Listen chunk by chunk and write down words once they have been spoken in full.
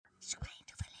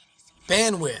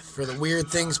Bandwidth for the Weird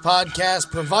Things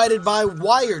podcast provided by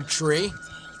Wired Tree.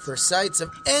 For sites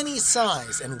of any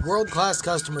size and world-class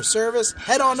customer service,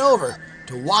 head on over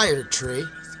to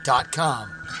wiredtree.com.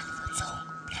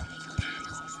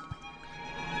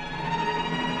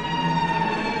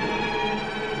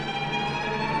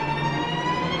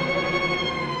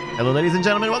 Hello, ladies and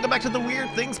gentlemen. Welcome back to the Weird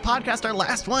Things podcast, our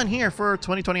last one here for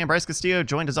 2020. I'm Bryce Castillo,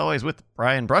 joined as always with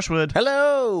Brian Brushwood.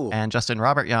 Hello. And Justin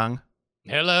Robert Young.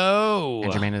 Hello.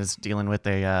 And Jermaine is dealing with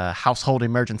a household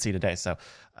emergency today, so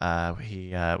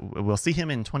we'll see him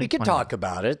in 2020. We could talk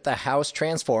about it. The house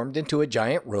transformed into a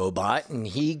giant robot, and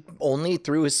he, only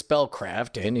through his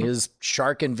spellcraft and his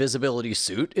shark invisibility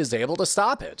suit, is able to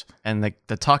stop it. And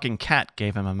the talking cat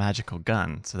gave him a magical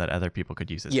gun so that other people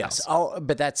could use his house.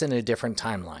 But that's in a different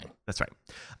timeline. That's right.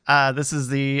 This is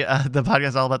the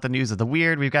podcast all about the news of the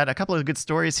weird. We've got a couple of good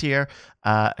stories here.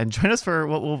 And join us for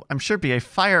what will, I'm sure, be a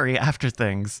fiery after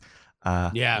things.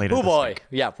 Later Oh, boy. week.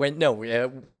 Yeah.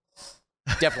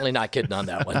 Definitely not kidding on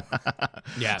that one.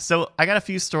 Yeah. So I got a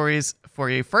few stories for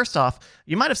you. First off,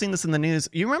 you might have seen this in the news.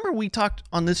 You remember we talked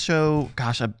on this show,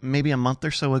 maybe a month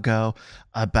or so ago,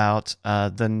 about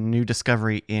the new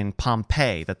discovery in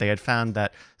Pompeii, that they had found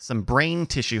that some brain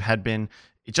tissue had been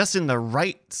just in the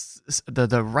right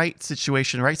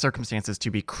situation, right circumstances to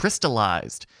be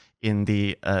crystallized in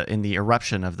the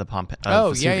eruption of the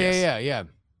Vesuvius. Yeah.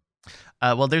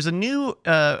 Well, there's a new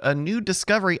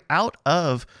discovery out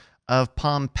of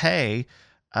Pompeii.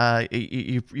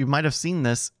 You might have seen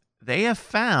this. They have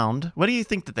found. What do you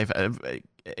think that they've?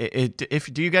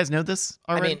 Do you guys know this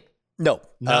already? I mean, no,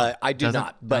 I do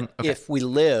not. But okay. If we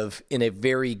live in a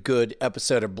very good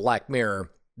episode of Black Mirror,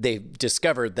 they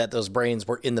discovered that those brains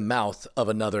were in the mouth of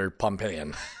another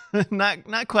Pompeian.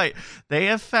 not quite. They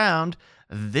have found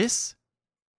this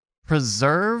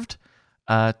preserved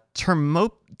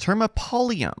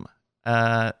termopolium.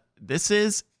 This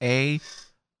is a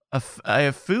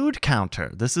food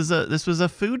counter. This was a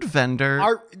food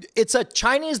vendor. It's a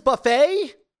Chinese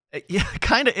buffet. Yeah,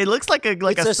 kind of. It looks like a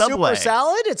It's Subway. super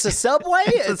salad. It's a Subway.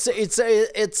 It's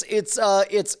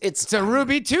a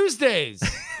Ruby Tuesdays.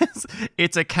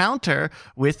 It's a counter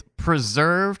with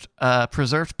preserved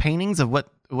paintings of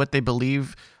what they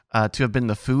believe to have been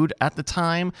the food at the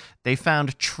time. They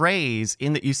found trays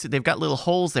in that they've got little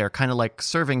holes there, kind of like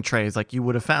serving trays, like you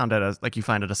would have found you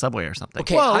find at a Subway or something.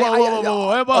 Okay.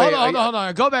 Whoa. Hold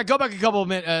on. Go back a couple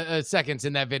seconds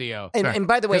in that video. And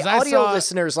by the way, 'Cause I audio saw-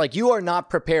 listeners, you are not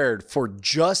prepared for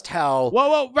just how.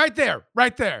 Whoa, right there.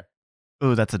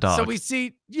 Ooh, that's a dog. So we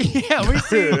see. Go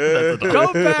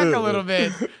back a little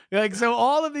bit. So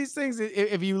all of these things,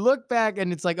 if you look back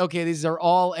and it's like, okay, these are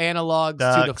all analogs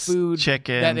to the Ducks, food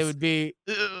chickens. that it would be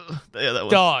that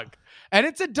was, dog. And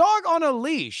it's a dog on a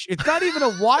leash. It's not even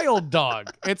a wild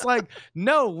dog. It's like,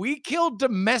 no, we killed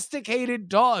domesticated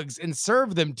dogs and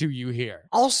serve them to you here.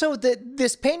 Also,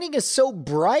 this painting is so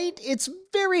bright, it's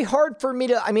very hard for me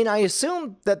to. I mean, I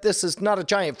assume that this is not a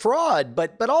giant fraud,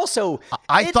 but also,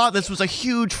 I thought this was a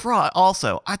huge fraud.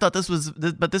 Also, I thought this was,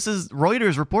 but this is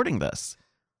Reuters reporting this.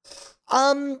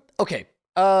 Okay.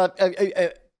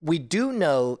 We do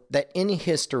know that in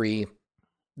history,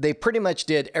 they pretty much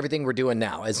did everything we're doing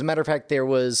now. As a matter of fact, there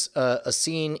was a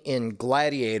scene in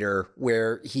Gladiator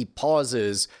where he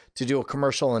pauses to do a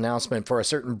commercial announcement for a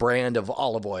certain brand of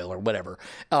olive oil or whatever.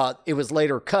 It was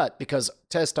later cut because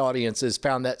test audiences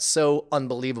found that so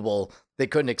unbelievable they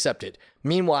couldn't accept it.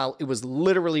 Meanwhile, it was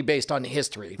literally based on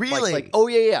history. Really? Oh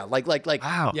yeah. Like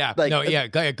Wow. Yeah.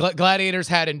 Like- Gladiators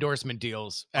had endorsement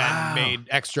deals and made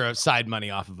extra side money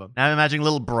off of them. Now I'm imagining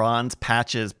little bronze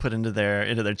patches put into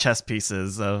their chess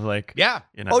pieces of Yeah.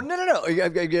 Oh no.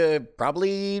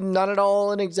 Probably not at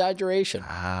all an exaggeration.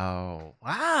 Wow.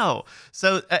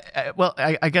 So,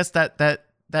 I guess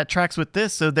that tracks with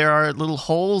this. So there are little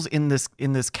holes in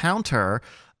this counter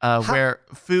where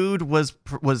food would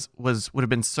have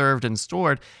been served and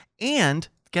stored. And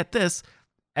get this,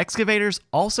 excavators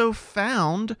also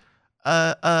found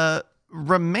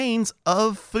remains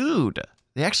of food.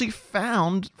 They actually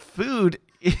found food.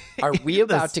 Are we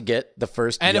about to get the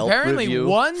first And Yelp apparently review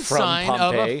one from sign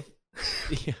Pompeii?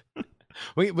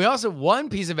 We also one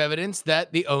piece of evidence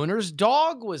that the owner's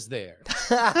dog was there.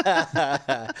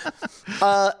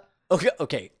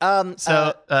 Okay.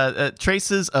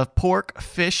 Traces of pork,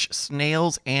 fish,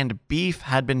 snails, and beef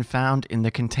had been found in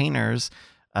the containers,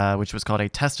 which was called a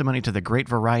testimony to the great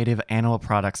variety of animal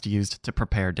products used to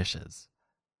prepare dishes.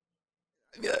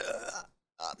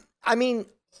 I mean,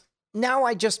 now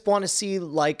I just want to see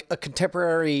like a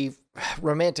contemporary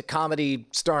romantic comedy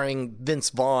starring Vince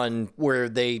Vaughn where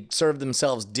they serve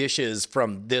themselves dishes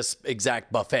from this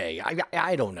exact buffet.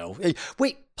 I don't know.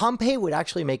 Wait, Pompeii would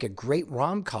actually make a great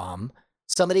rom-com.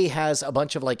 Somebody has a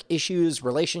bunch of like issues,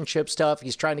 relationship stuff.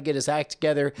 He's trying to get his act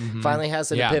together, finally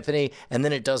has an epiphany, and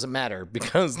then it doesn't matter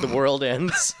because the world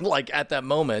ends like at that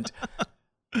moment.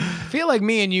 I feel like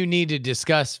me and you need to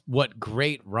discuss what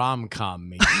great rom-com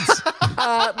means.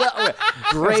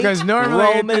 Great Because normally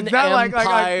Roman it's not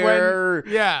Empire.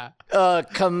 when,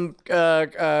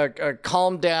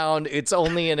 Calm down. It's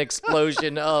only an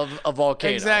explosion of a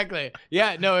volcano. Exactly.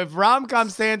 Yeah, no, if rom-com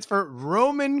stands for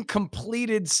Roman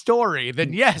completed story,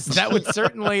 then yes, that would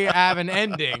certainly have an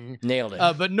ending. Nailed it.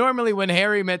 But normally when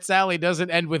Harry Met Sally doesn't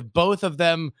end with both of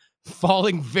them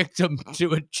falling victim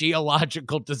to a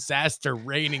geological disaster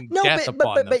raining death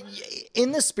upon them. But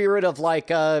in the spirit of like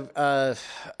Shaun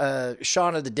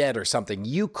of the Dead or something,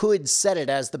 you could set it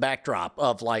as the backdrop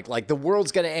of like the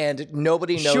world's going to end.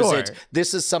 Nobody knows it.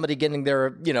 This is somebody getting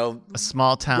their, a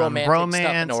small town romantic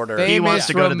stuff in order. He wants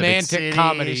to go to the big romantic city.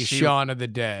 comedy, Shaun of the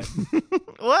Dead.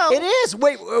 Well, It is.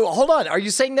 Wait, hold on. Are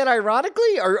you saying that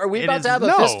ironically? Are we It about is- to have a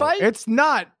No, fist fight? it's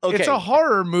not. Okay. It's a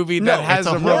horror movie that No, has it's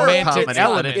a a horror romantic comedy.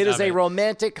 element. It is of a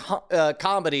romantic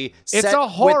comedy. It's set a with the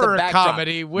horror backdrop.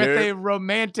 comedy with Nope. a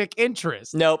romantic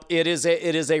interest. Nope. It is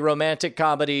a romantic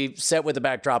comedy set with the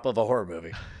backdrop of a horror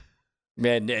movie.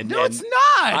 No, it's not.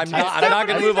 I'm not- It's I'm not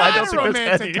gonna definitely move on. not I a don't think there's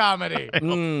romantic any- comedy. I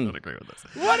don't agree with this.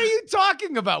 What are you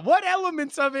talking about? What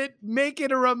elements of it make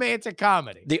it a romantic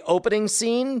comedy? The opening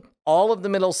scene, all of the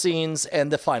middle scenes, and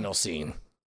the final scene.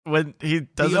 When he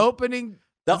doesn't, The opening.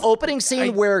 The opening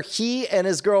scene where he and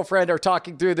his girlfriend are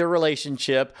talking through their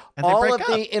relationship, And they all break of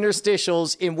the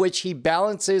interstitials in which he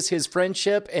balances his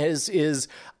friendship, his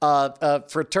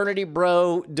fraternity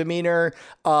bro demeanor,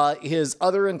 his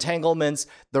other entanglements,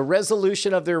 the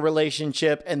resolution of their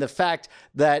relationship, and the fact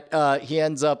that he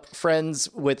ends up friends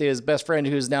with his best friend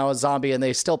who's now a zombie, and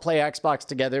they still play Xbox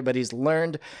together, but he's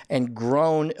learned and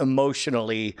grown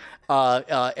emotionally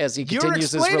as he You're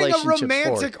continues his explaining a relationship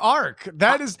romantic arc.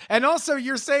 That is, and also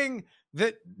you're saying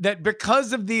that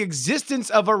because of the existence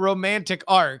of a romantic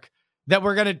arc, that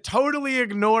we're going to totally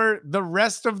ignore the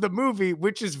rest of the movie,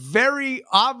 which is very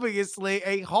obviously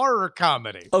a horror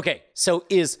comedy. Okay, so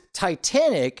is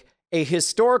Titanic a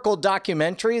historical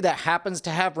documentary that happens to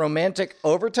have romantic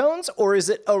overtones, or is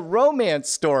it a romance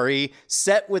story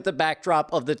set with the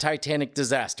backdrop of the Titanic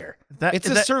disaster? It's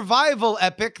a survival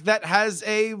epic that has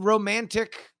a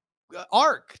romantic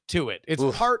arc to it. It's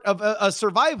part of a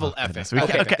survival epic.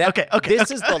 Okay.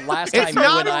 This is the last time It's you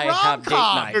not and a I have date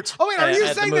rom-com. night. Oh wait, are you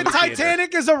at the saying that movie theater.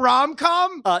 Titanic is a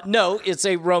rom-com? No, it's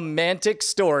a romantic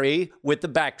story with the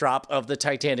backdrop of the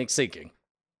Titanic sinking.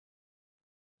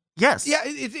 Yes. Yeah,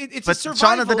 it's but a survival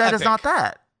Shaun of the Dead epic. is not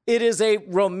that. It is a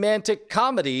romantic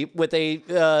comedy with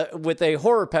a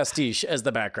horror pastiche as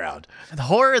the background. The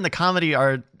horror and the comedy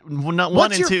are not one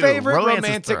What's and your two. favorite Romance is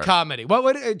romantic third. comedy? What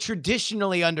would a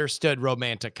traditionally understood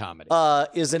romantic comedy?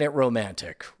 Isn't it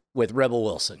romantic with Rebel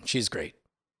Wilson? She's great.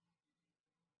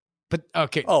 But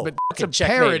okay, Oh, but that's a fucking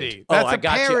checkmated. parody. Oh, That's I a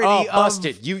got you. parody Oh, of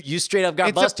busted. You straight up got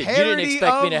it's busted. a You didn't parody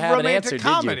expect me to of have an romantic answer,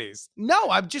 comedies. No,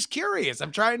 I'm just curious.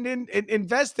 I'm trying to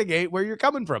investigate where you're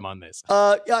coming from on this.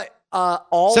 did you?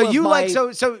 All So of you my... like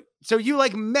so you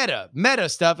like meta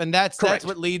stuff, and that's Correct.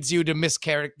 what leads you to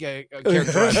mischaracterize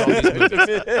all these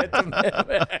movies.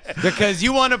 Because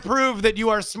you want to prove that you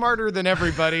are smarter than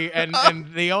everybody, and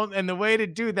the way to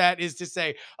do that is to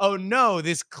say, oh no,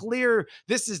 this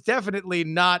is definitely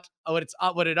not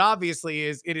what it obviously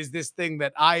is. It is this thing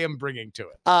that I am bringing to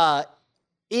it.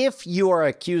 If you are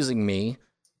accusing me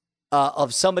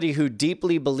of somebody who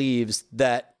deeply believes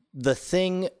that the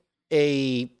thing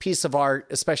a piece of art,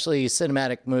 especially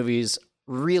cinematic movies,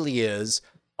 really is,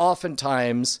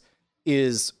 oftentimes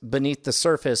is beneath the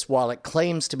surface while it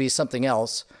claims to be something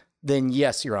else, then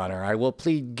yes, Your Honor, I will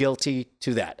plead guilty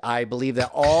to that. I believe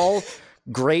that all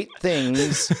great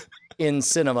things in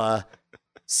cinema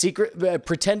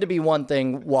pretend to be one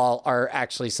thing while are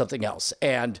actually something else.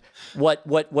 And what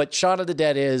Shaun of the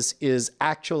Dead is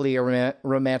actually a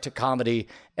romantic comedy,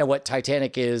 and what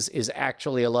Titanic is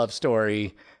actually a love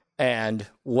story. And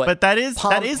what But that is the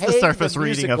Pompeii, surface the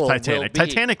reading of musical, Titanic. will be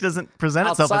Titanic doesn't present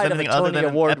itself as outside of anything a other Tony than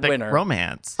an Award epic winner.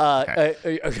 romance. okay, all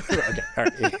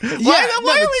right. Why are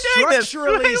we doing this?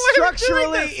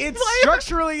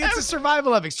 Structurally, it's a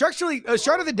survival epic. Structurally,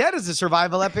 Shaun of the Dead is a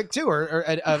survival epic too, or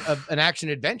an action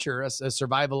adventure, a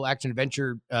survival action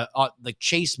adventure, like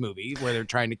chase movie where they're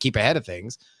trying to keep ahead of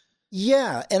things.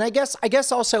 Yeah, and I guess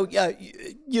also,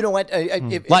 you know what? I'm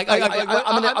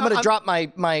gonna drop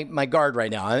my guard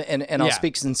right now, and I'll Yeah.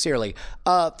 speak sincerely.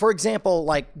 For example,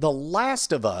 like The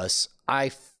Last of Us, I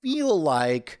feel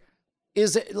like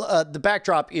the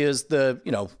backdrop is the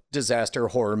disaster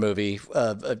horror movie,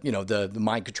 the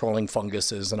mind controlling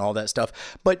funguses and all that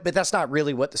stuff. But that's not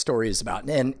really what the story is about,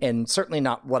 and certainly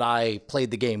not what I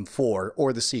played the game for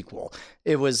or the sequel.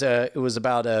 It was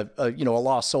about a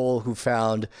lost soul who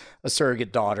found a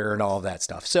surrogate daughter and all of that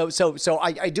stuff. So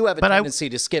I do have a tendency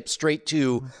to skip straight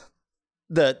to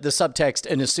the subtext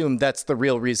and assume that's the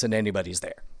real reason anybody's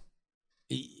there.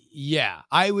 Yeah,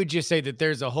 I would just say that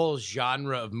there's a whole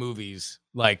genre of movies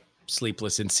like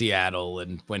Sleepless in Seattle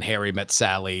and When Harry Met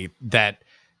Sally that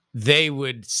they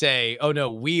would say, oh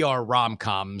no, we are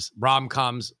rom-coms.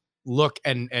 Rom-coms look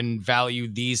and value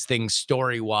these things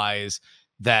story-wise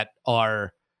that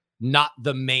are not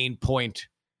the main point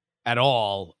at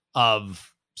all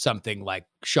of something like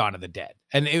Shaun of the Dead.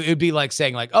 And it would be like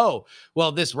saying like, oh,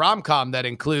 well, this rom-com that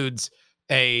includes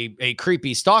a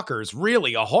creepy stalker is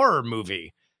really a horror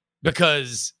movie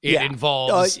because it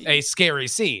involves a scary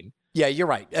scene. Yeah, you're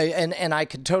right. And I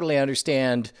can totally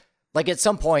understand, like at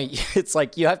some point, it's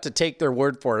like you have to take their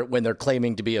word for it when they're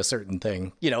claiming to be a certain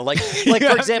thing. Like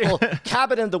for example,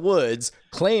 Cabin in the Woods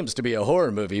claims to be a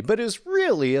horror movie, but is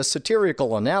really a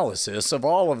satirical analysis of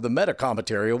all of the meta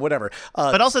commentary or whatever.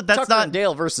 But also that's Tucker and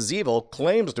Dale versus Evil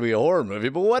claims to be a horror movie,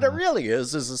 but what it really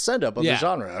is a send-up of the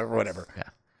genre or whatever.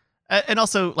 Yeah. And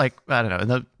also, like, I don't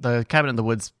know, in the Cabin in the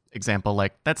Woods example,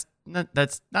 like that's not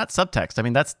subtext. I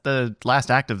mean, that's the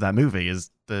last act of that movie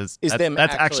that's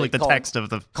actually the text of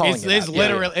the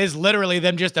is literally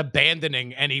them just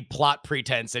abandoning any plot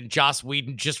pretense, and Joss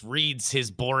Whedon just reads his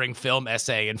boring film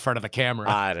essay in front of the camera.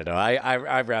 I don't know.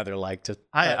 I rather like to.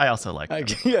 I also like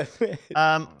it.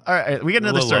 All right, we get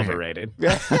another story. Overrated.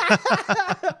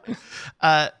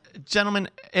 Gentlemen,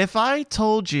 if I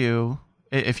told you,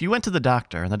 if you went to the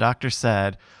doctor and the doctor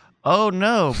said, oh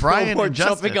no, Brian We're and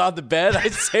Justin jumping on the bed,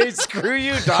 I'd say, screw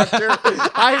you, doctor.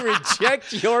 I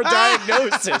reject your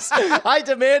diagnosis. I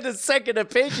demand a second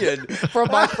opinion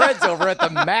from my friends over at the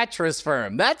Mattress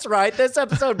Firm. That's right. This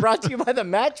episode brought to you by the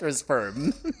Mattress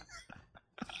Firm.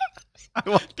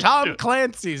 Tom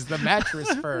Clancy's The Mattress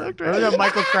Firm. Or no,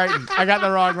 Michael Crichton. I got the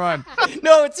wrong one.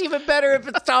 No, it's even better if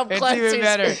it's Tom Clancy's. It's even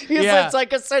better. It's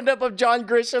like a send-up of John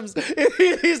Grisham's.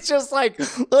 He's just like,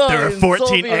 oh, there are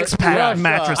 14 expat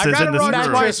mattresses in this room.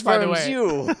 Mattress by the way.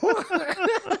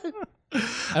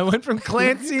 I went from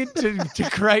Clancy to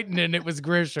Crichton, and it was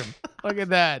Grisham. Look at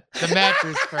that. The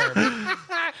Mattress Firm.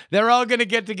 They're all going to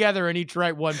get together and each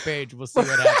write one page. We'll see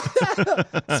what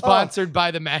happens. Sponsored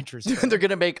by the Mattress Firm. They're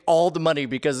going to make all the money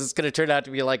because it's going to turn out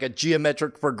to be like a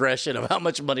geometric progression of how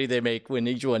much money they make when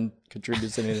each one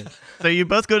contributes anything. So you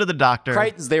both go to the doctor.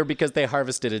 Crichton's there because they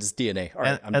harvested his DNA. All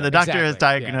right, and the doctor has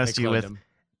diagnosed you with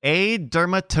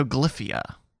adermatoglyphia.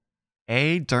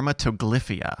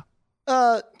 Adermatoglyphia.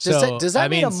 Does that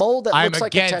mean a mole that looks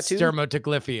like a tattoo? I'm against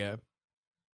dermatoglyphia.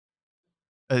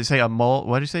 Say a mole.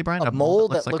 What did you say, Brian? A mole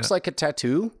that looks like a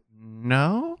tattoo?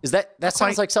 No. Is that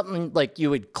sounds like something like you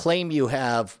would claim you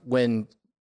have when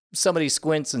somebody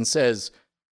squints and says,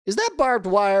 "Is that barbed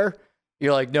wire?"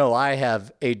 You're like, "No, I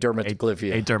have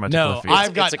adermatoglyphia." Adermatoglyphia. No,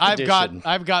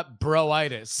 I've got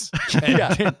broitis.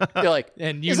 And, you're like,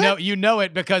 and you know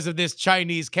it because of this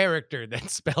Chinese character that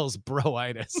spells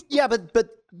broitis. Yeah, but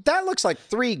that looks like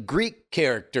 3 Greek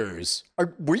characters.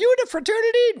 Were you in a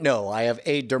fraternity? No, I have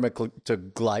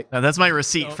adermatoglyphia. No, that's my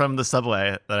receipt from the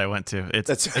subway that I went to.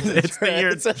 It's the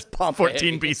year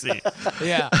 14 BC.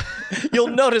 Yeah. You'll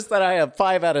notice that I have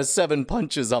 5 out of 7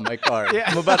 punches on my card. Yeah.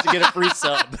 I'm about to get a free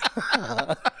sub.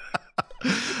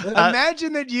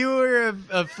 Imagine that you were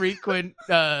a frequent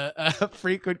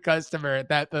customer at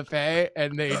that buffet,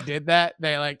 and they did that.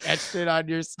 They like etched it on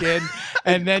your skin,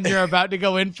 and then you're about to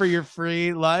go in for your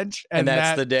free lunch, and that's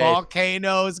that the day.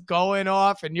 Volcano's going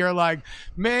off, and you're like,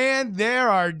 "Man, there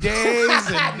are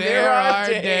days, and there are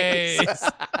days."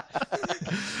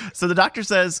 So the doctor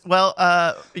says, "Well,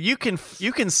 you could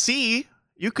see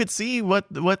what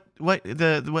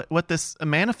this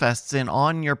manifests in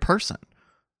on your person."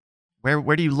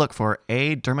 Where do you look for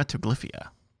adermatoglyphia?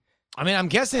 I mean, I'm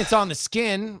guessing it's on the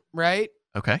skin, right?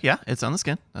 Okay, yeah, it's on the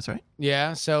skin. That's right.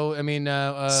 Yeah, so I mean,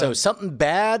 so something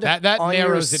bad that on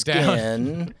narrows your it down.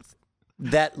 skin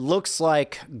that looks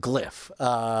like glyph.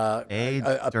 A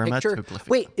picture.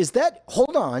 Wait, is that?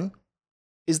 Hold on.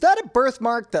 Is that a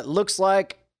birthmark that looks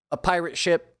like a pirate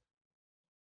ship?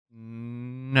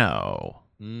 No.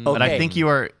 Okay. But I think you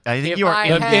are. If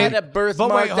I had a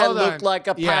birthmark that looked like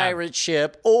a pirate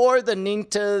ship, or the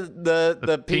Ninta,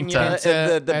 the Pina,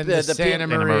 and the Santa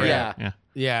Maria.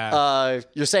 Yeah.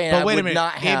 You're saying but I wait would a minute.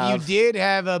 not have. If you did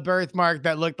have a birthmark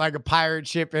that looked like a pirate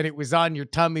ship and it was on your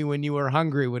tummy when you were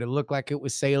hungry, would it look like it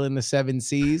was sailing the 7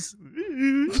 seas?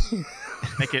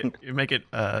 make it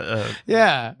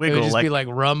Yeah, wiggle, it would just like- be like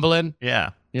rumbling.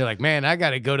 yeah. You're like, man, I got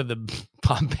to go to the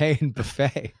Pompeian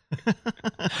buffet.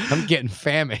 I'm getting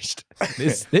famished.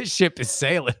 This ship is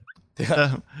sailing.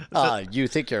 You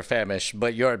think you're famished,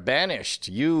 but you're banished.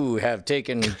 You have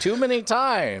taken too many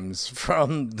times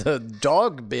from the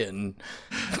dog bin.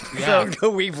 Yeah.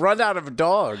 We've run out of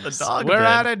dogs. The dog We're bed.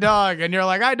 out of dog, and you're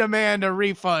like, I demand a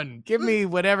refund. Give me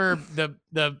whatever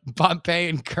the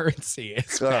Pompeian currency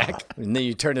is back. And then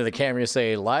you turn to the camera and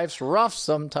say, life's rough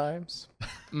sometimes.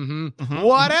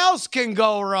 What else can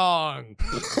go wrong?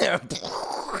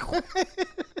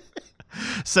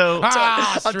 So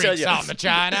Ah, I'll tell streets you. on the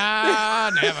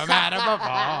China, never met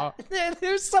her before.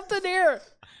 There's something here.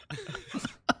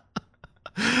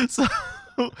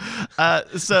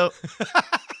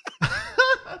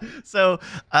 so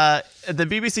the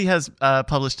BBC has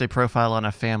published a profile on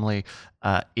a family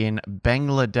in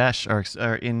Bangladesh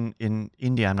or in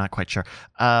India. I'm not quite sure.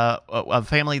 A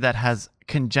family that has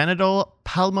congenital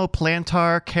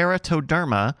palmoplantar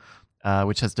keratoderma,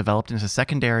 which has developed into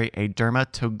secondary a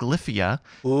dermatoglyphia.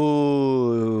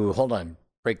 Ooh, hold on.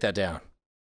 Break that down.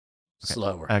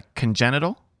 Slower.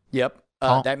 Congenital Yep.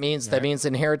 That means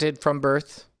inherited from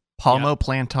birth.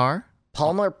 palmoplantar.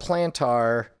 Palmar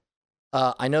plantar.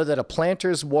 I know that a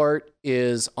plantar's wart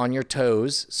is on your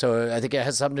toes, so I think it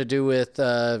has something to do with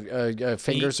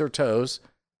fingers or toes.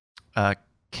 Keratoderma.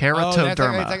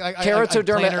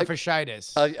 Keratoderma. Plantar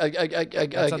fasciitis.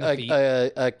 That's on the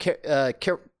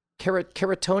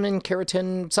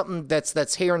keratin, something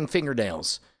that's hair and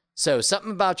fingernails. So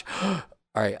something about.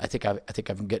 All right, I think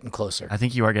I'm getting closer. I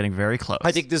think you are getting very close.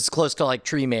 I think this is close to like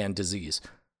tree man disease,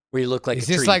 where you look like Is a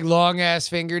this tree. like long ass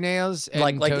fingernails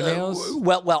and toenails?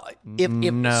 Well, if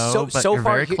No, but so you're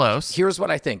far, very close. Here's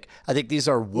what I think. I think these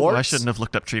are Ooh, warts. I shouldn't have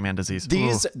looked up tree man disease.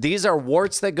 These are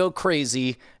warts that go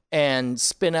crazy and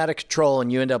spin out of control,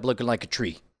 and you end up looking like a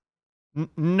tree.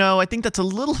 No, I think that's a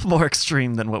little more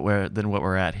extreme than what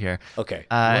we're at here. Okay.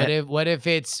 What if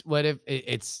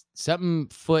it's something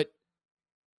foot?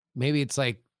 Maybe it's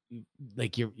like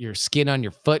your skin on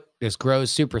your foot just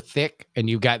grows super thick, and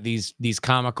you've got these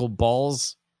comical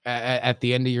balls at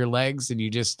the end of your legs, and you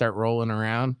just start rolling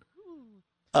around.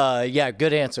 Yeah,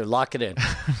 good answer. Lock it in.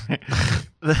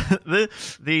 the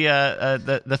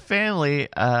family,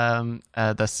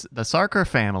 the Sarker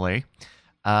family,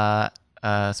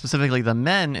 specifically the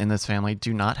men in this family,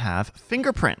 do not have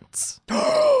fingerprints.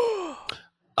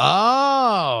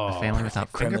 Oh, A family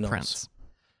without criminals. fingerprints.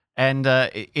 And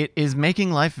it is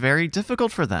making life very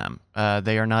difficult for them.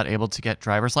 They are not able to get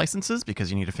driver's licenses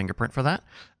because you need a fingerprint for that.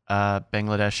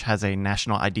 Bangladesh has a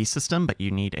national ID system, but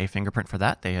you need a fingerprint for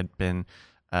that. They had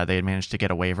managed to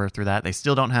get a waiver through that. They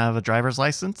still don't have a driver's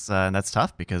license, and that's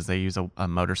tough because they use a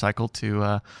motorcycle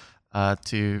to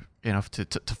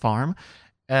farm.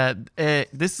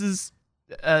 This is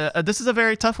a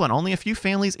very tough one. Only a few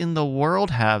families in the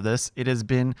world have this. It has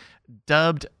been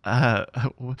dubbed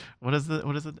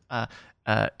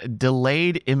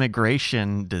delayed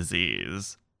immigration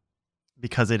disease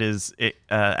because it is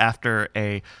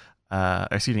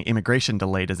immigration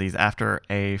delay disease after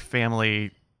a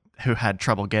family who had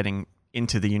trouble getting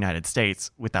into the United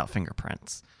States without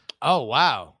fingerprints. Oh,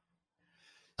 wow.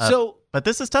 But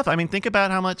this is tough. I mean, think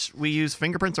about how much we use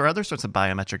fingerprints or other sorts of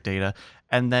biometric data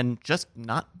and then just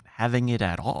not having it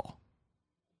at all.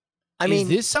 I mean, is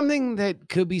this something that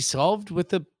could be solved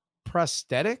with a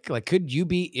prosthetic? Like, could you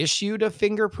be issued a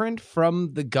fingerprint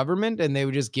from the government and they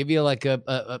would just give you like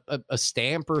a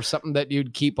stamp or something that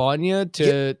you'd keep on you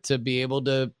to be able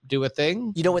to do a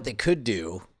thing? you know what they could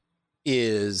do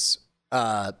is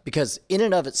because in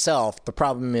and of itself, the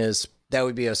problem is that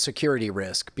would be a security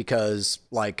risk because,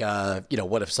 like,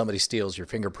 what if somebody steals your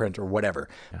fingerprint or whatever?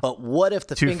 Yeah. But what if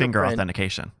the two-finger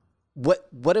authentication?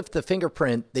 What if the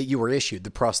fingerprint that you were issued,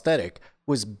 the prosthetic,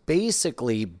 was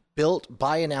basically built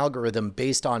by an algorithm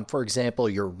based on, for example,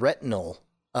 your retinal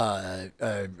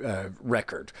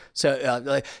record?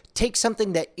 So take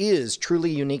something that is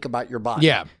truly unique about your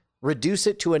body, reduce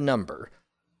it to a number,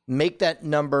 make that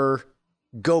number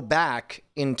go back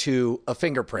into a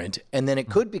fingerprint, and then it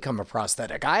could become a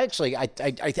prosthetic. I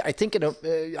think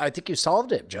you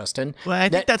solved it, Justin. Well, I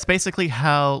think that's basically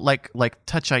how like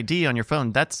Touch ID on your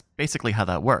phone. That's basically how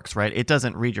that works, right? It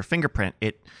doesn't read your fingerprint.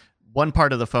 One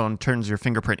part of the phone turns your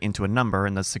fingerprint into a number,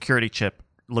 and the security chip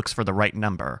looks for the right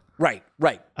number. Right.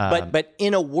 But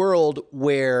in a world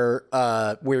where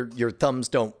your thumbs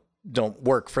don't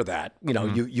work for that,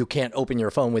 you can't open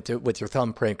your phone with your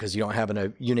thumbprint because you don't have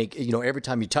a unique. Every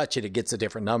time you touch it, it gets a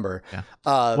different number. Yeah.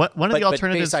 One of the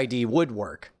alternatives, Face ID would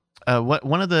work.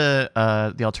 one of the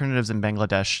alternatives in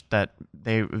Bangladesh that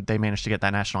they managed to get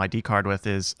that national ID card with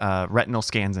is retinal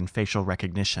scans and facial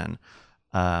recognition,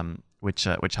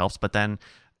 which helps. But then,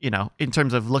 in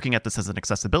terms of looking at this as an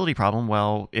accessibility problem,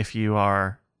 well, if you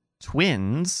are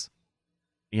twins,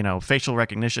 facial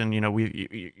recognition,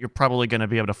 you're probably going to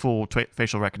be able to fool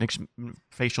facial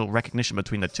recognition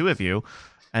between the two of you.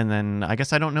 And then I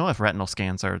guess I don't know if retinal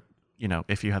scans are,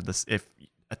 if you have this, if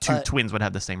two twins would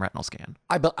have the same retinal scan.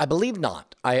 I believe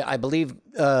not. I believe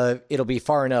it'll be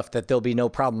far enough that there'll be no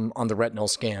problem on the retinal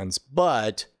scans.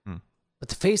 But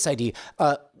the Face ID,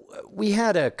 we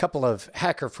had a couple of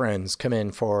hacker friends come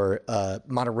in for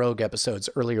Mono Rogue episodes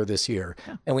earlier this year.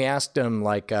 Yeah. And we asked them,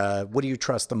 like, what do you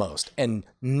trust the most? And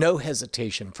no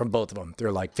hesitation from both of them.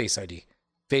 They're like, Face ID.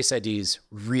 Face ID is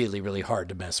really, really hard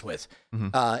to mess with.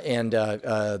 Mm-hmm. And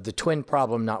the twin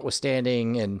problem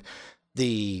notwithstanding, and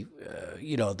the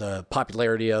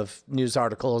popularity of news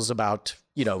articles about,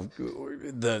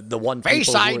 the one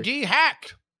Face ID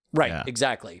hacked. Right, yeah.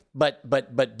 Exactly.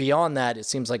 But beyond that, it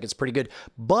seems like it's pretty good.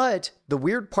 But the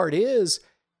weird part is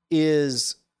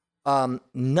none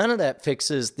of that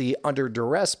fixes the under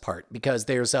duress part, because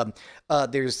there's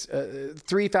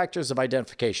three factors of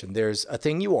identification. There's a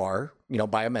thing you are,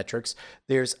 biometrics.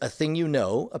 There's a thing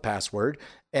a password,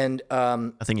 and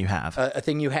a thing you have. A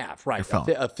thing you have, right?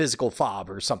 A physical fob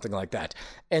or something like that.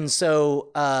 And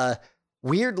so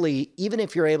weirdly, even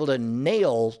if you're able to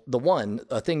nail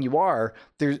a thing you are,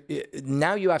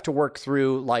 now you have to work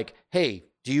through, like, hey,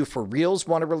 do you for reals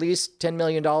want to release $10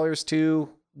 million to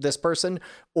this person?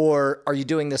 Or are you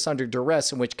doing this under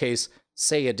duress, in which case,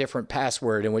 say a different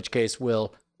password, in which case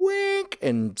we'll wink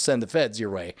and send the feds your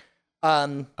way.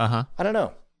 I don't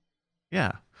know.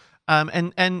 Yeah.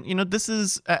 And this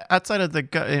is outside of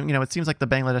it seems like the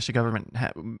Bangladeshi government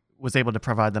was able to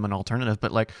provide them an alternative,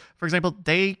 but, like, for example,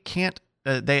 they can't,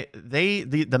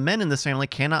 the men in this family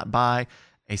cannot buy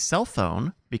a cell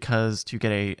phone, because to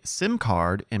get a SIM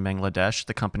card in Bangladesh,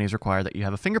 the companies require that you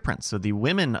have a fingerprint. So the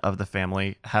women of the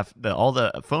family have all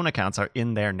the phone accounts are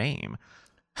in their name.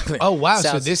 Oh, wow.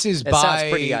 So this is by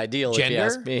sounds pretty ideal, gender? if you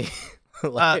ask me.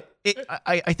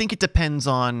 I think it depends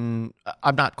on,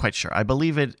 I'm not quite sure. I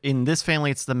believe it in this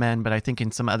family, it's the men, but I think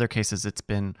in some other cases it's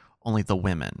been only the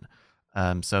women.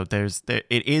 So it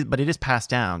is passed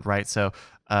down, right? So,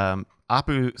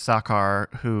 Apu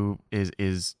Sakar, who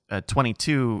is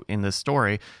 22 in this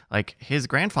story, like, his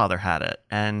grandfather had it,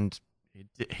 and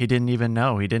he didn't even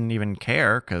know. He didn't even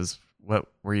care, because what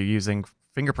were you using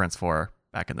fingerprints for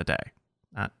back in the day?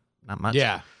 Not much.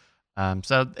 Yeah.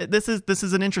 So this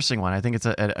is an interesting one. I think it's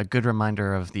a good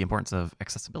reminder of the importance of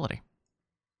accessibility.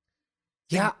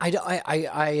 Yeah,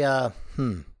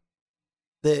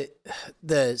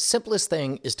 the simplest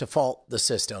thing is to fault the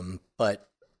system, but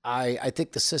I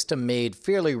think the system made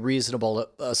fairly reasonable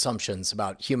assumptions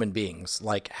about human beings,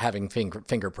 like having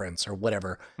fingerprints or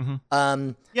whatever.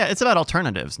 Mm-hmm. Yeah, it's about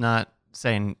alternatives, not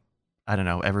saying, I don't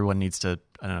know, everyone needs to,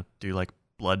 do like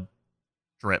blood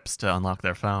drips to unlock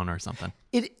their phone or something.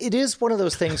 It is one of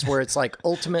those things where it's like,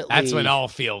 ultimately, that's when I'll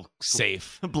feel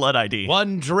safe. Blood ID.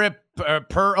 One drip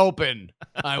per open.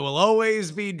 I will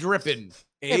always be dripping.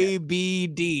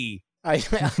 ABD. I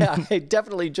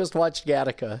definitely just watched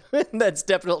Gattaca. That's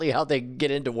definitely how they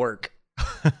get into work.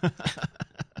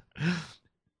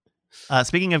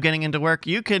 Speaking of getting into work,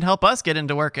 you can help us get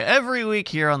into work every week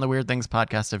here on the Weird Things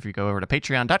podcast. If you go over to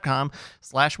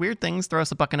patreon.com/weirdthings, throw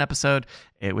us a buck an episode.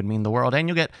 It would mean the world. And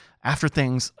you'll get After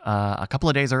Things a couple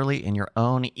of days early in your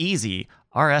own easy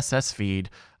RSS feed,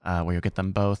 where you'll get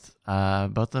them both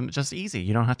of them just easy.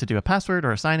 You don't have to do a password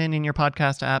or a sign in your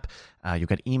podcast app. You'll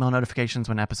get email notifications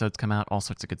when episodes come out, all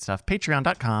sorts of good stuff.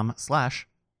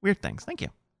 Patreon.com/weirdthings. Thank you.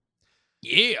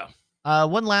 Yeah.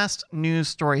 One last news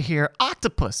story here.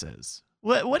 Octopuses.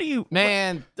 What do you...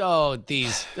 Man,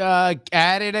 these...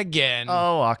 at it again.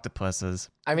 Oh, octopuses.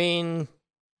 I mean,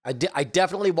 I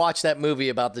definitely watched that movie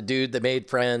about the dude that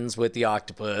made friends with the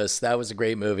octopus. That was a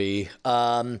great movie.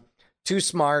 Too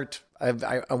smart.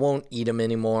 I won't eat them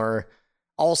anymore.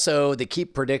 Also, they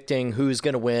keep predicting who's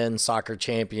going to win soccer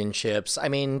championships. I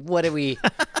mean, what do we...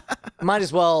 Might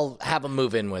as well have them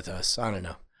move in with us. I don't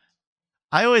know.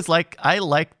 I like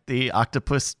the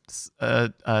octopus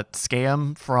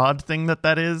scam fraud thing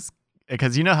that is,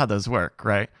 because you know how those work,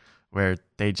 right? Where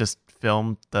they just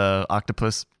film the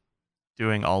octopus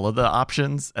doing all of the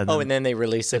options, and then they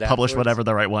release it. Publish whatever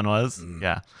the right one was.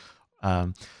 Yeah.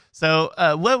 So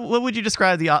what would you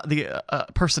describe the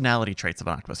personality traits of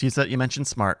an octopus? You mentioned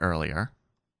smart earlier.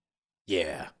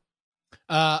 Yeah.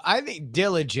 I think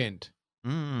diligent.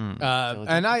 Diligent.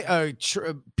 And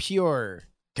pure.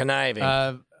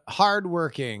 Conniving.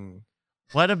 Hardworking.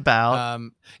 What about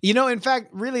In fact,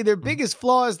 really, their biggest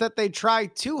flaw is that they try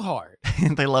too hard.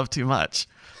 they love too much?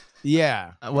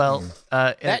 Yeah.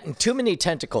 That and too many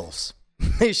tentacles.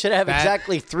 They should have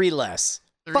exactly 3 less.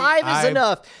 5 is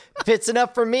enough. If it's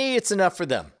enough for me, it's enough for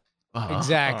them.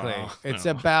 Exactly. It's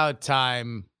about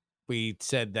time we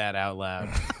said that out loud.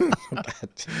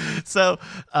 So,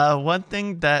 one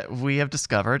thing that we have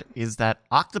discovered is that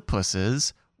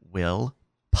octopuses will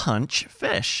punch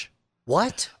fish.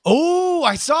 What? Oh,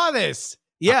 I saw this.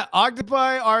 Yeah,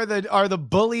 octopi are the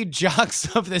bully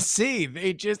jocks of the sea.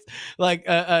 They just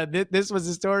this was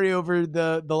a story over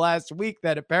the last week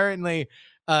that apparently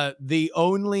the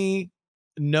only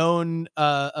known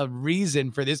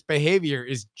reason for this behavior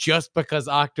is just because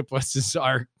octopuses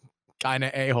are kind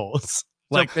of a-holes.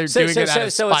 Like they're doing it out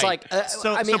of spite. It's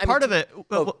like part of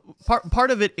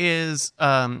it is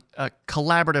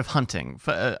collaborative hunting.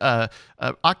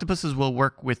 Octopuses will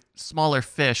work with smaller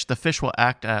fish. The fish will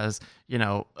act as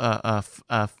a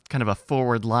kind of a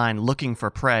forward line looking for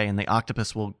prey, and the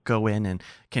octopus will go in and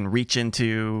can reach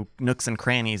into nooks and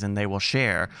crannies, and they will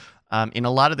share. In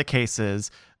a lot of the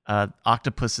cases,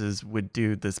 octopuses would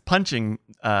do this punching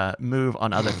move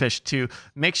on other fish to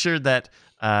make sure that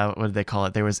what did they call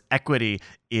it? There was equity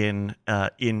in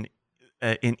eating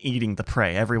the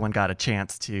prey. Everyone got a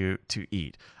chance to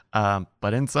eat.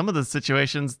 But in some of the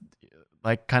situations,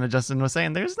 like kind of Justin was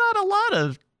saying, there's not a lot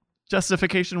of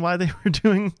justification why they were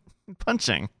doing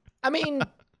punching. I mean,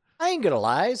 I ain't gonna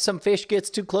lie. Some fish gets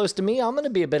too close to me, I'm gonna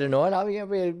be a bit annoyed. I'll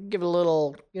give it a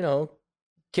little,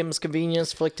 Kim's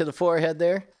Convenience flick to the forehead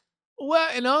there. Well,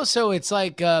 and also it's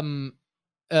like you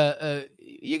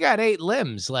got 8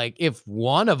 limbs. Like if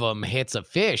one of them hits a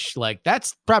fish, like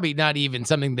that's probably not even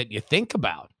something that you think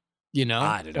about. I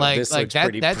don't know. Like, this like looks that,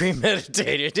 pretty that's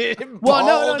premeditated. It well,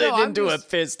 no. it into a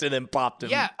fist and then popped him.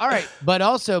 Yeah, all right. But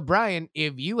also, Brian,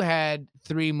 if you had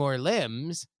 3 more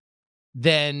limbs,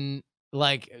 then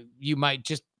like you might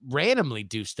just randomly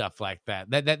do stuff like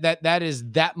that. That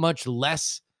is that much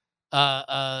less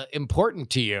important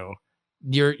to you.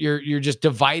 You're just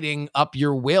dividing up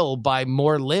your will by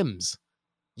more limbs.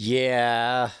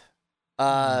 Yeah.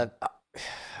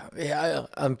 Yeah.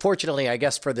 Unfortunately, I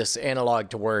guess for this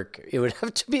analog to work, it would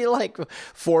have to be like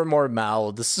 4 more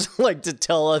mouths, like to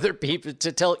tell other people,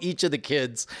 to tell each of the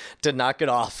kids to knock it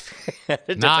off.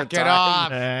 Knock it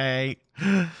off. Hey.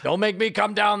 Don't make me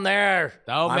come down there.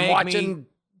 I'm watching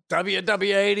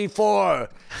WW 84.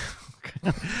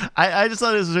 I just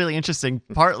thought it was really interesting.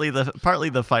 Partly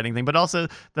the fighting thing, but also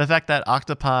the fact that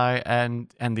octopi and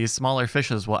these smaller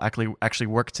fishes will actually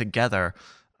work together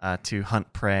to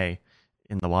hunt prey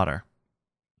in the water.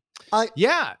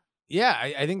 Yeah.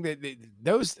 I think that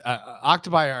those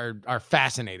octopi are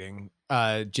fascinating,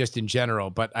 just in general.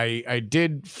 But I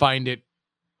did find it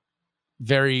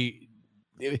very.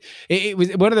 It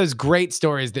was one of those great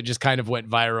stories that just kind of went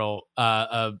viral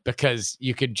because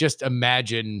you could just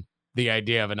imagine the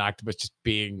idea of an octopus just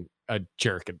being a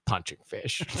jerk and punching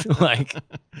fish. Like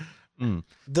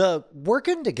the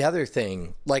working together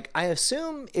thing, like I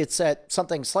assume it's at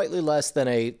something slightly less than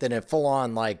a full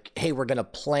on like, hey, we're gonna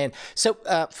plan. So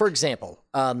for example,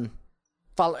 I'm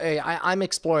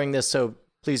exploring this, so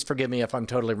please forgive me if I'm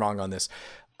totally wrong on this.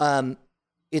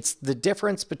 It's the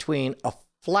difference between a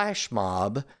flash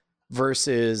mob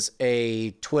versus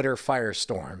a Twitter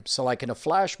firestorm. So like in a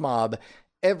flash mob,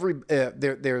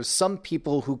 there's some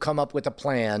people who come up with a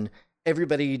plan.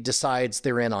 Everybody decides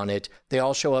they're in on it. They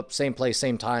all show up same place,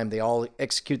 same time. They all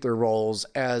execute their roles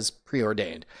as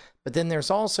preordained. But then there's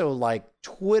also like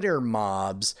Twitter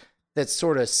mobs that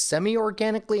sort of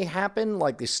semi-organically happen.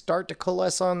 Like they start to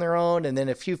coalesce on their own, and then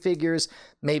a few figures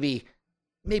maybe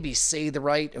say the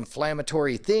right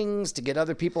inflammatory things to get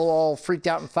other people all freaked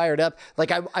out and fired up.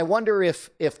 Like I wonder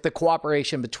if the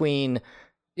cooperation between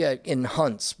in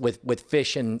hunts with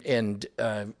fish and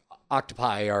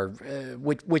octopi are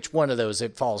which one of those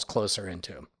it falls closer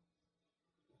into.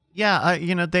 Yeah,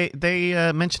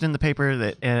 they mentioned in the paper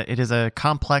that it is a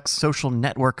complex social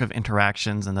network of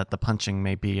interactions, and that the punching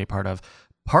may be a part of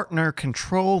partner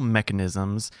control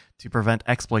mechanisms to prevent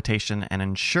exploitation and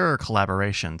ensure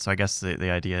collaboration. So I guess the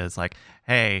idea is like,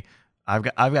 hey,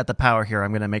 I've got the power here.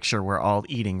 I'm going to make sure we're all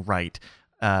eating right.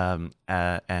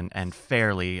 And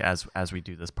fairly as we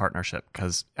do this partnership,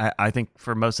 because I think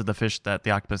for most of the fish that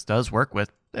the octopus does work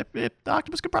with, the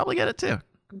octopus could probably get it too.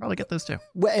 Could probably get those too.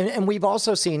 Well, and we've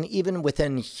also seen even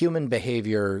within human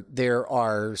behavior, there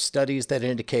are studies that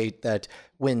indicate that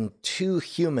when 2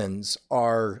 humans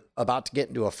are about to get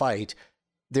into a fight,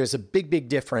 there's a big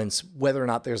difference whether or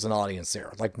not there's an audience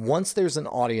there. Like once there's an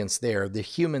audience there, the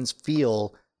humans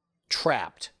feel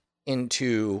trapped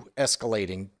into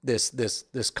escalating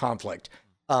this conflict.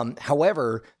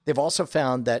 However, they've also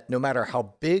found that no matter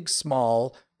how big,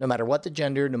 small, no matter what the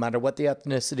gender, no matter what the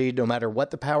ethnicity, no matter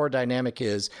what the power dynamic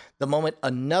is, the moment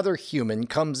another human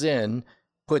comes in,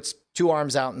 puts two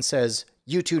arms out and says,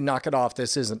 "You two knock it off,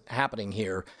 this isn't happening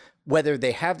here," whether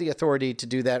they have the authority to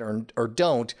do that or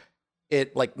don't,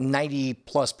 it like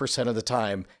 90+% of the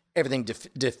time, everything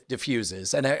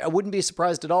diffuses. And I wouldn't be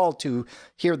surprised at all to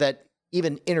hear that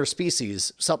even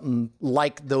interspecies, something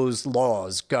like those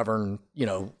laws govern,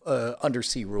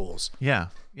 undersea rules. Yeah.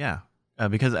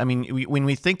 Because I mean, when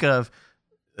we think of,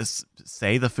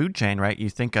 say, the food chain, right? You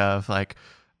think of like,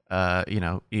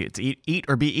 it's eat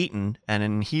or be eaten, and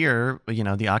in here,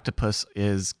 the octopus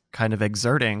is kind of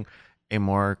exerting a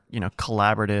more,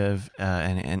 collaborative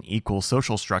and equal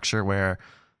social structure where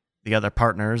the other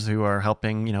partners who are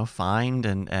helping, find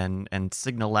and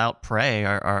signal out prey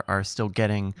are still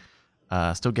getting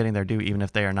their due, even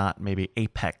if they are not maybe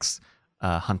apex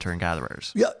hunter and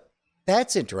gatherers. Yeah,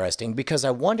 that's interesting, because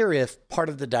I wonder if part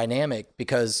of the dynamic,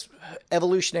 because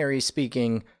evolutionary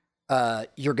speaking,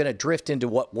 you're going to drift into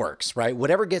what works, right?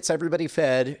 Whatever gets everybody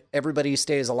fed, everybody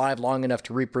stays alive long enough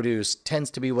to reproduce,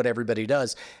 tends to be what everybody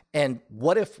does. And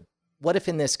what if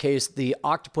in this case, the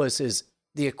octopus is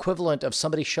the equivalent of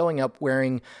somebody showing up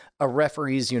wearing a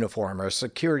referee's uniform or a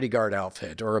security guard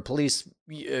outfit or a police,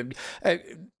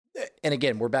 and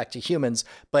again, we're back to humans,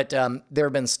 but there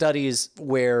have been studies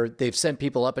where they've sent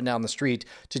people up and down the street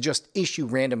to just issue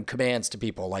random commands to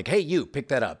people like, "Hey, you pick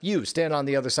that up, you stand on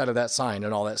the other side of that sign,"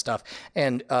 and all that stuff.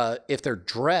 And if they're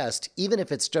dressed, even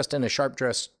if it's just in a sharp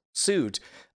dress suit,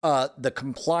 the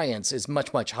compliance is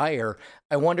much, much higher.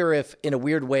 I wonder if in a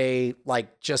weird way,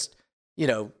 like just,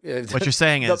 what you're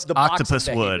saying is Octopus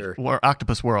Wood or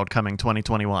Octopus World coming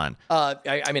 2021.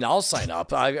 I mean, I'll sign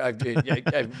up. I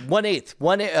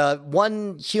 1/8,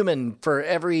 one human for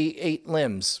every 8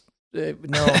 limbs.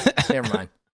 No, never mind.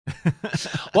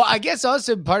 Well, I guess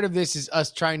also part of this is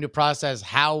us trying to process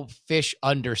how fish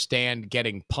understand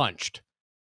getting punched.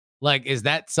 Like, is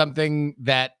that something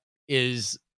that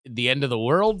is the end of the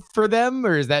world for them,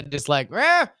 or is that just like,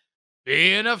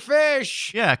 being a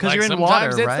fish? Yeah, because you're in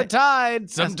water, sometimes it's right? the tide.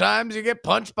 Sometimes you get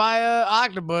punched by a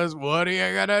octopus. What are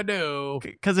you gonna do?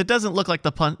 Because it doesn't look like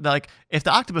the punch. Like, if the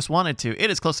octopus wanted to,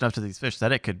 it is close enough to these fish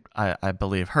that it could, I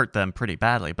believe, hurt them pretty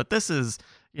badly. But this is,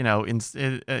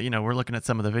 we're looking at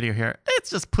some of the video here. It's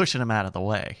just pushing them out of the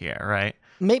way here, right?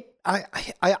 Maybe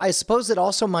I suppose it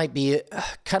also might be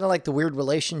kind of like the weird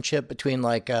relationship between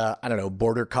like I don't know,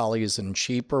 border collies and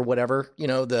sheep or whatever.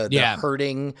 The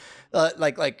herding.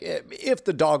 Like if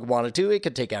the dog wanted to, it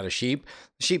could take out a sheep.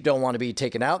 The sheep don't want to be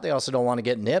taken out. They also don't want to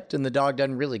get nipped, and the dog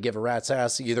doesn't really give a rat's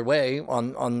ass either way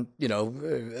on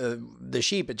the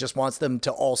sheep. It just wants them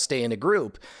to all stay in a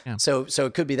group. Yeah. So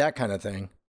it could be that kind of thing.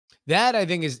 That, I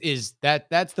think,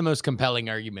 that's the most compelling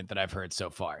argument that I've heard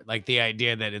so far. Like the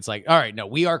idea that it's like, all right, no,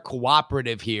 we are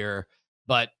cooperative here,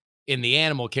 but in the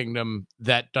animal kingdom,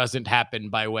 that doesn't happen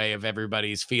by way of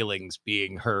everybody's feelings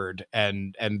being heard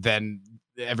and then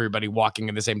everybody walking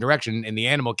in the same direction. In the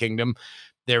animal kingdom,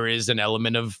 there is an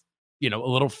element of, a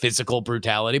little physical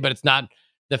brutality, but it's not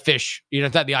the fish,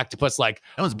 it's not the octopus like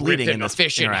I was bleeding in a this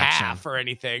fish in half or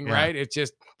anything, right? It's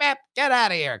just, get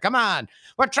out of here. Come on.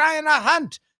 We're trying to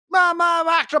hunt. Mama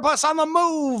octopus on the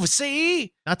move,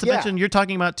 see? Not to mention, you're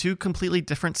talking about two completely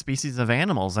different species of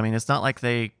animals. I mean, it's not like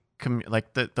they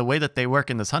like the way that they work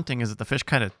in this hunting is that the fish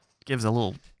kind of gives a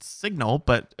little signal,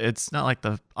 but it's not like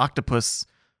the octopus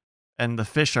and the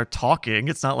fish are talking.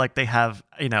 It's not like they have,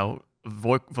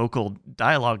 vocal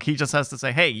dialogue. He just has to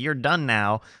say, "Hey, you're done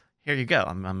now. Here you go.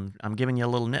 I'm giving you a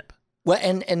little nip." Well,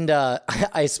 and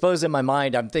I suppose in my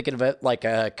mind, I'm thinking of it like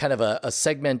a kind of a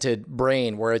segmented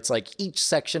brain where it's like each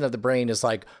section of the brain is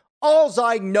like, alls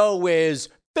I know is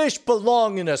fish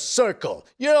belong in a circle.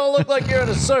 You don't look like you're in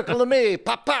a circle to me.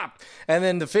 Pop, pop. And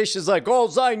then the fish is like,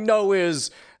 alls I know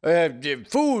is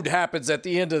food happens at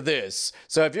the end of this.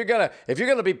 So if you're gonna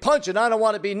be punching, I don't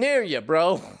want to be near you,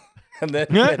 bro. And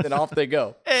then off they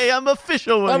go. Hey, I'm a fish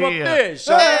over I'm here. a fish.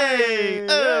 Hey,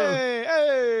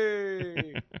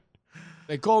 Hey.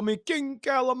 They call me King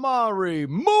Calamari.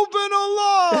 Moving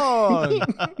along.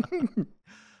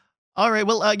 All right.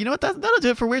 Well, you know what? That'll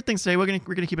do it for Weird Things today. We're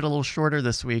gonna keep it a little shorter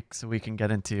this week so we can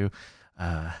get into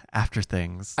after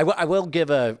things. I will give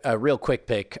a real quick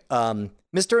pick.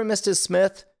 Mr. and Mrs.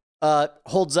 Smith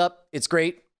holds up. It's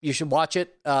great. You should watch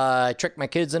it. I tricked my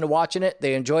kids into watching it.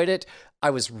 They enjoyed it. I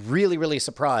was really, really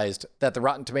surprised that the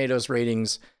Rotten Tomatoes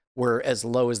ratings were as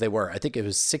low as they were. I think it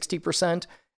was 60%.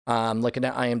 Looking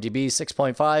at IMDb,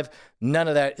 6.5. None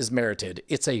of that is merited.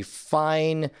 It's a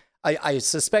fine, I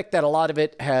suspect that a lot of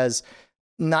it has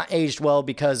not aged well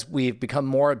because we've become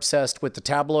more obsessed with the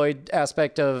tabloid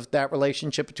aspect of that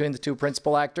relationship between the two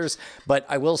principal actors. But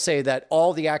I will say that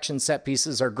all the action set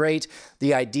pieces are great.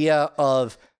 The idea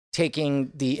of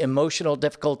taking the emotional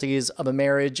difficulties of a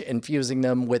marriage and fusing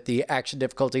them with the action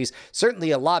difficulties, certainly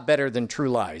a lot better than True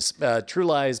Lies. True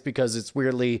Lies, because it's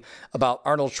weirdly about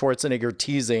Arnold Schwarzenegger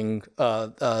teasing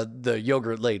the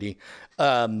yogurt lady.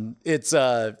 It's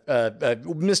Mr.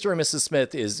 and Mrs.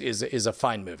 Smith is a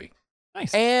fine movie.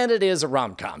 Nice. And it is a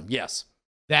rom-com, yes.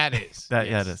 That is. That,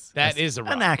 yes. yeah, it is. That It's is a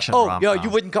rom-com. an action Oh, rom-com. yeah, you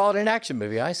wouldn't call it an action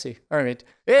movie. I see. All right.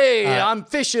 Hey, I'm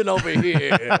fishing over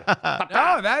here.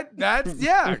 No, that's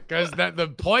yeah, because the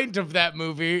point of that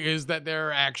movie is that there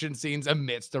are action scenes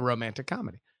amidst a romantic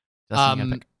comedy. Justin, you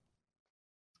gotta pick.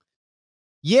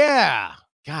 Yeah.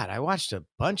 God, I watched a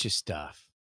bunch of stuff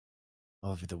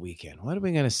over the weekend. What are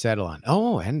we gonna settle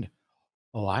on?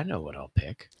 I know what I'll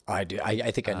pick. I do.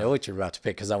 I think I know what you're about to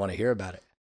pick because I want to hear about it.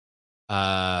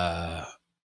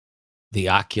 The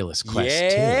Oculus Quest 2.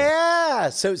 Yeah.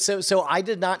 So I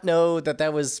did not know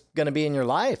that was going to be in your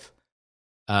life.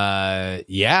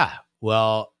 Yeah.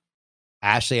 Well,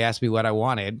 Ashley asked me what I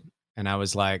wanted, and I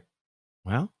was like,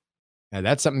 well,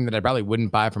 that's something that I probably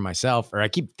wouldn't buy for myself, or I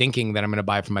keep thinking that I'm going to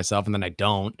buy for myself, and then I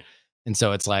don't. And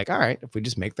so it's like, all right, if we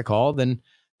just make the call, then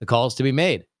the call is to be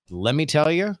made. Let me tell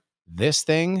you, this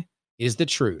thing is the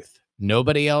truth.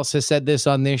 Nobody else has said this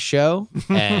on this show,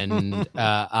 and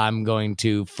I'm going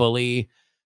to fully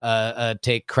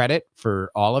take credit for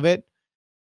all of it.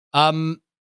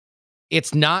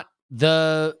 It's not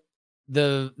the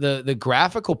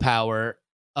graphical power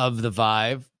of the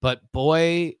Vive, but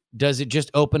boy, does it just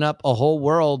open up a whole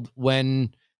world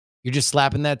when you're just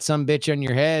slapping that sumbitch on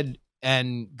your head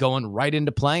and going right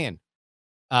into playing.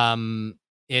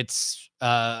 It's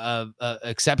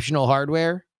exceptional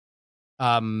hardware.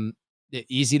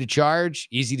 Easy to charge,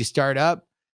 easy to start up.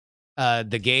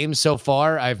 The game so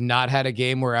far, I've not had a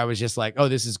game where I was just like, oh,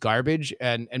 this is garbage.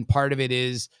 And part of it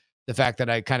is the fact that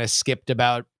I kind of skipped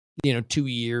about, 2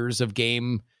 years of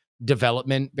game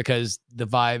development because the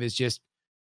Vive is just,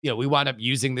 we wound up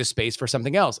using this space for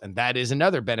something else. And that is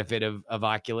another benefit of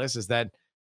Oculus, is that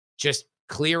just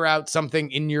clear out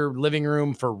something in your living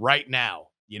room for right now.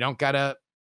 You don't gotta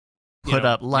Put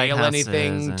up nail lighthouses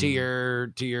anything to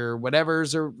your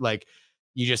whatevers, or like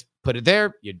you just put it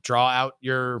there, you draw out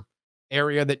your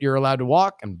area that you're allowed to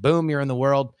walk, and boom, you're in the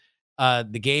world.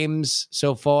 The games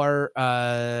so far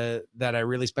that I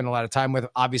really spend a lot of time with,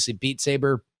 obviously Beat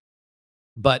Saber,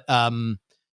 but what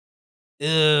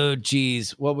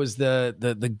was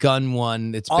the gun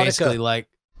one? It's Audica. basically like,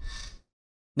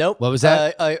 Nope. What was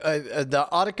that? The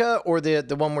Audica, or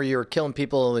the one where you're killing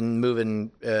people and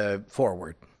moving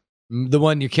forward? the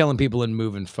one you're killing people and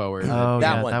moving forward. Oh,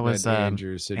 That yeah, one. that was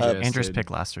Andrew suggested. Andrew's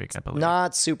pick last week, I believe.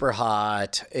 Not super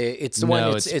hot. It's the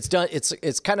one. It's done.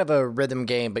 It's kind of a rhythm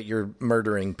game, but you're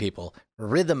murdering people.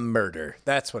 Rhythm murder.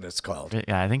 That's what it's called.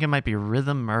 Yeah, I think it might be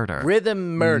Rhythm Murder.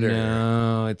 Rhythm murder.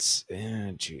 No, it's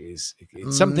jeez.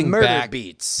 It's something murder back.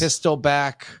 beats. Pistol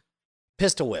back.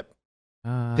 Pistol whip.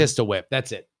 Pistol whip.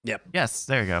 That's it. Yep. Yes,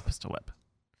 there you go. Pistol Whip.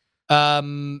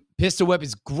 Pistol whip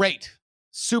is great.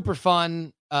 Super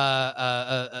fun.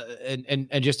 And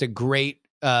just a great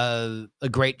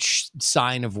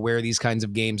sign of where these kinds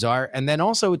of games are. And then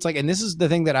also it's like, and this is the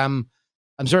thing that I'm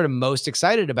sort of most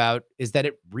excited about, is that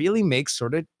it really makes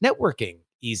sort of networking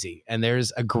easy. And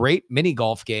there's a great mini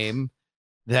golf game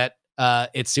that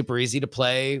it's super easy to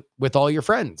play with all your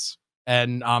friends.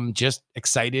 And I'm just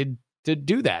excited to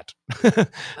do that. Nice.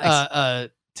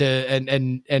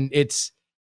 And it's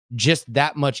just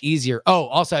that much easier. Oh,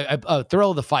 also,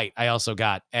 Thrill of the Fight I also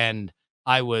got, and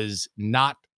I was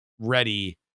not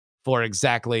ready for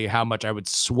exactly how much I would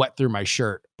sweat through my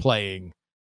shirt playing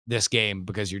this game,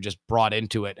 because you're just brought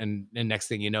into it, and next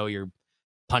thing you know, you're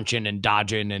punching and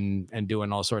dodging and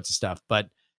doing all sorts of stuff. But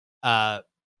so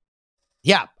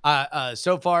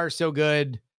far so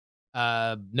good.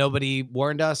 Nobody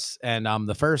warned us, and I'm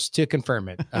the first to confirm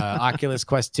it. Oculus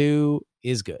Quest 2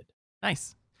 is good.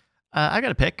 Nice. I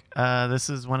got a pick. This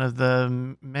is one of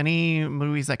the many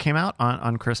movies that came out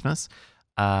on Christmas.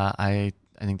 I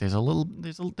think there's a little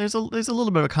bit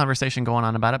of a conversation going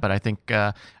on about it, but I think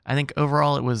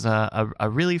overall it was a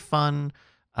really fun,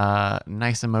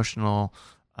 nice emotional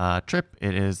trip.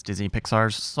 It is Disney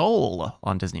Pixar's Soul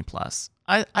on Disney Plus.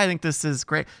 I think this is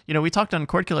great. You know, we talked on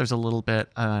Cord Killers a little bit.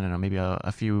 I don't know, maybe a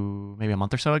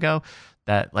month or so ago,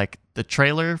 that like the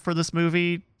trailer for this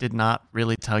movie did not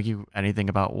really tell you anything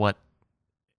about what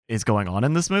is going on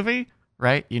in this movie,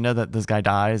 right? You know that this guy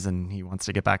dies and he wants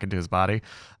to get back into his body.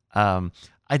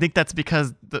 I I think that's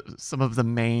because some of the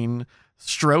main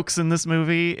strokes in this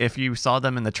movie, if you saw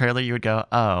them in the trailer, you would go,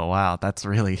 "Oh wow, that's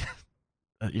really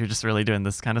you're just really doing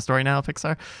this kind of story now,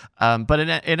 Pixar." But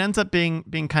it ends up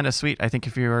being kind of sweet. I think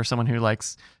if you are someone who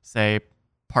likes, say,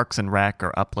 Parks and Rec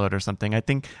or Upload or something, I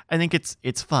think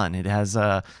it's fun. It has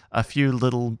a few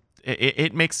little.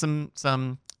 It makes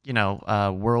some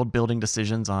world building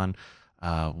decisions on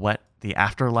what the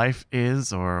afterlife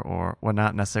is, or well,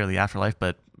 not necessarily afterlife,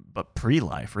 but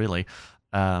pre-life really,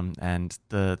 and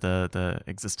the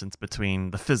existence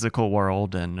between the physical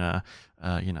world and a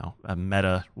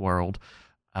meta world.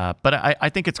 But I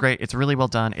think it's great. It's really well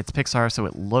done. It's Pixar, so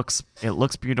it looks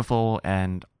beautiful,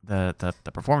 and the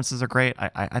performances are great.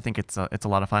 I think it's a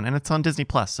lot of fun, and it's on Disney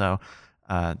Plus, so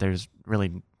there's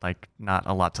really like not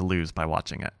a lot to lose by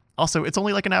watching it. Also, it's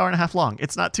only like an hour and a half long.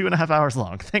 It's not 2.5 hours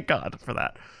long. Thank God for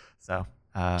that. So.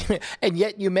 And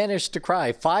yet you managed to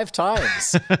cry 5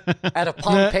 times at a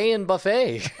Pompeian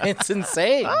buffet. It's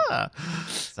insane.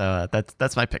 So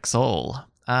that's my pick, Soul.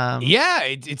 Yeah,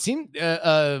 it seemed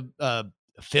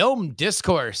film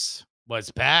discourse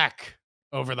was back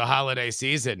over the holiday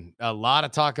season. A lot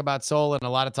of talk about Soul and a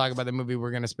lot of talk about the movie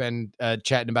we're going to spend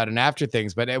chatting about in After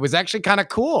Things. But it was actually kind of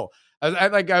cool.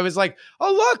 I was like,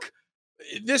 oh look,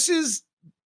 this is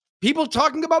people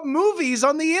talking about movies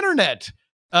on the internet.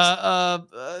 What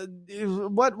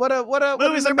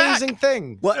an amazing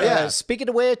thing. Well, yeah. Speaking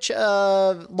of which,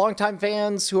 longtime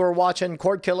fans who are watching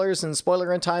Cord Killers and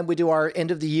Spoiler in Time, we do our end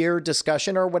of the year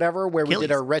discussion or whatever, where we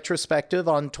did our retrospective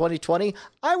on 2020.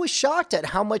 I was shocked at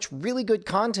how much really good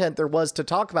content there was to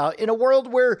talk about in a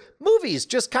world where movies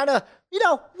just kind of,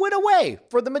 went away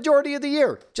for the majority of the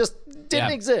year. Just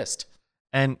didn't exist.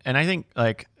 And I think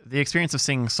like the experience of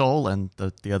seeing Soul and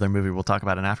the other movie we'll talk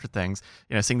about in After Things,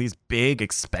 seeing these big,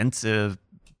 expensive,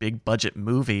 big budget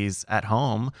movies at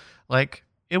home, like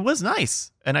it was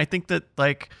nice. And I think that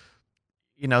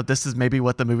this is maybe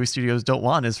what the movie studios don't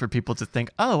want, is for people to think,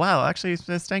 oh wow, actually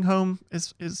staying home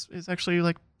is actually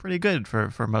like pretty good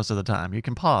for most of the time. You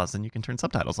can pause and you can turn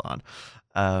subtitles on.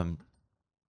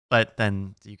 But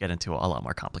then you get into a lot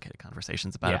more complicated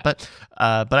conversations about it. But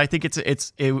I think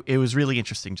it was really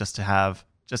interesting just to have,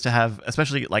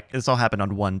 especially like this all happened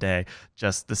on one day,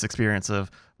 just this experience of,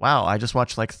 wow, I just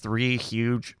watched like 3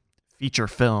 huge feature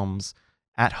films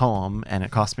at home, and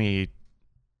it cost me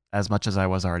as much as I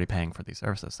was already paying for these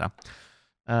services. So,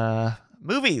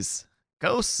 movies,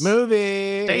 ghosts,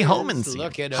 stay home and see.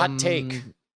 Look at hot take.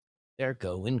 They're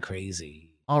going crazy.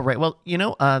 All right. Well,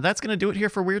 that's going to do it here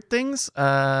for Weird Things.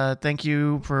 Thank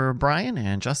you for Brian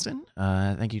and Justin.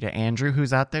 Thank you to Andrew,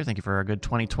 who's out there. Thank you for a good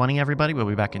 2020, everybody. We'll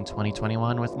be back in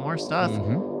 2021 with more stuff.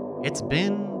 Mm-hmm. It's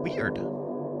been weird.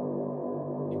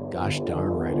 Gosh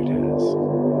darn right it has.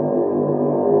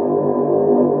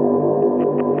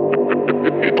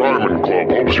 Diamond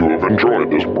Club hopes you have enjoyed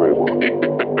this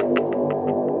program.